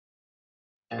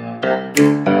Open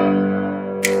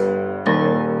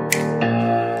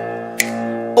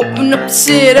up the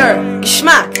sitter,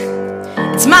 geschmack.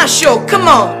 It's my show, come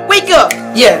on, wake up,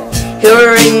 yeah. Hear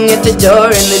a ring at the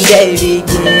door and the day begins.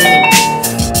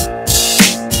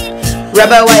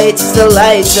 Rabbi waits the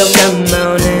lights of the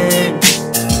morning.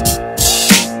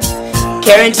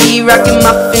 Karen tea, rockin'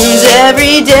 muffins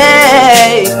every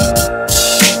day.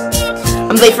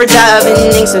 I'm late for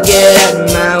diving, so get out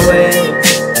of my way.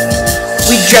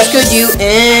 We dress code you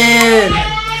in.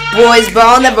 Boys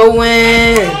ball never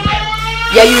win.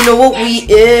 Yeah, you know what we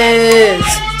is.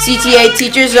 CTA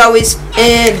teachers always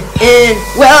in.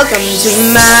 Welcome to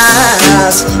my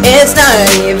house. It's not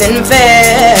even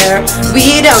fair.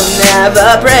 We don't have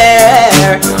a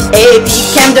prayer. AP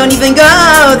Cam don't even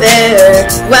go there.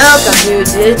 Welcome to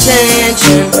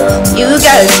detention. You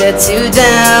gotta sit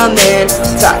down, man.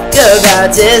 Talk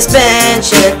about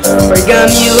suspension. For gum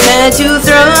you had to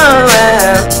throw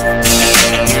out.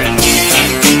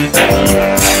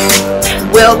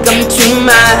 Welcome to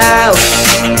my house.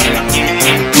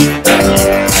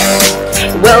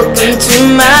 Welcome to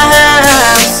my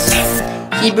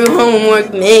house. Hebrew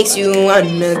homework makes you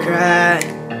wanna cry.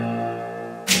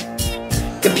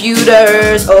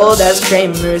 Computers old as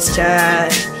Kramer's tie.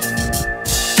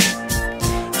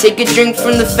 Take a drink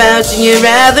from the fountain, you'd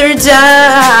rather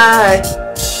die.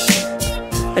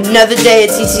 Another day at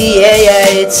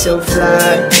CTA, it's so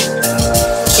fly.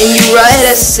 And you write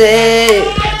essays,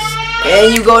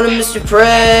 and you go to Mr.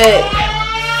 Pray,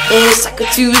 and it's like a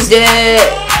Tuesday,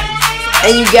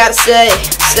 and you gotta say,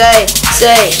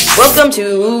 welcome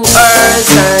to Earth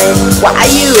sign. Why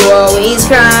you always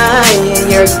crying?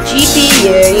 Your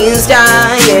GPA is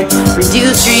dying.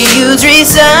 Reduce, reuse,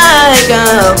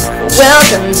 recycle.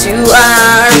 Welcome to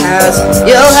our house.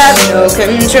 You'll have no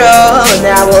control.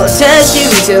 Now we'll test you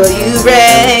till you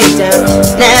break down.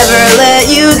 Never let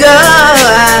you go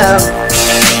out.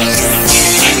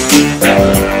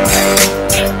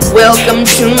 Welcome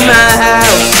to my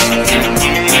house.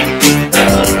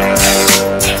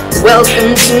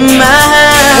 Welcome to my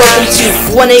house. Welcome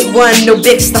to 181, no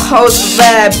Bix, the hall's the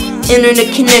lab.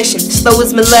 Internet connection, slow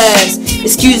as molasses.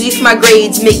 Excuse you for my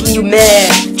grades, making you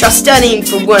mad. Try studying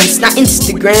for once, not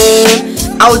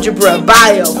Instagram. Algebra,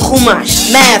 bio,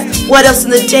 Chumash, math. What else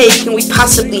in the day can we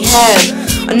possibly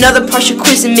have? Another partial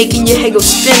quiz and making your head go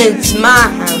spinning. It's my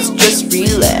house, just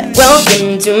relax.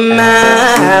 Welcome to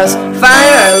my house.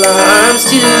 Fire alarms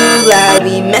too loud.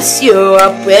 We mess you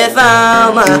up with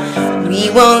we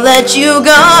won't let you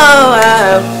go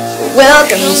out.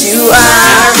 Welcome to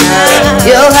our house.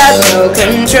 You'll have no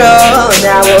control.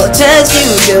 Now we'll test you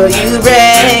till you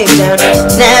break down.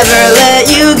 Never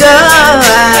let you go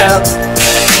out.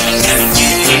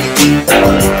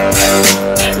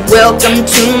 Welcome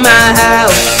to my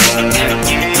house.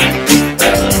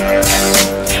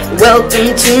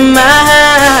 Welcome to my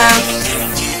house.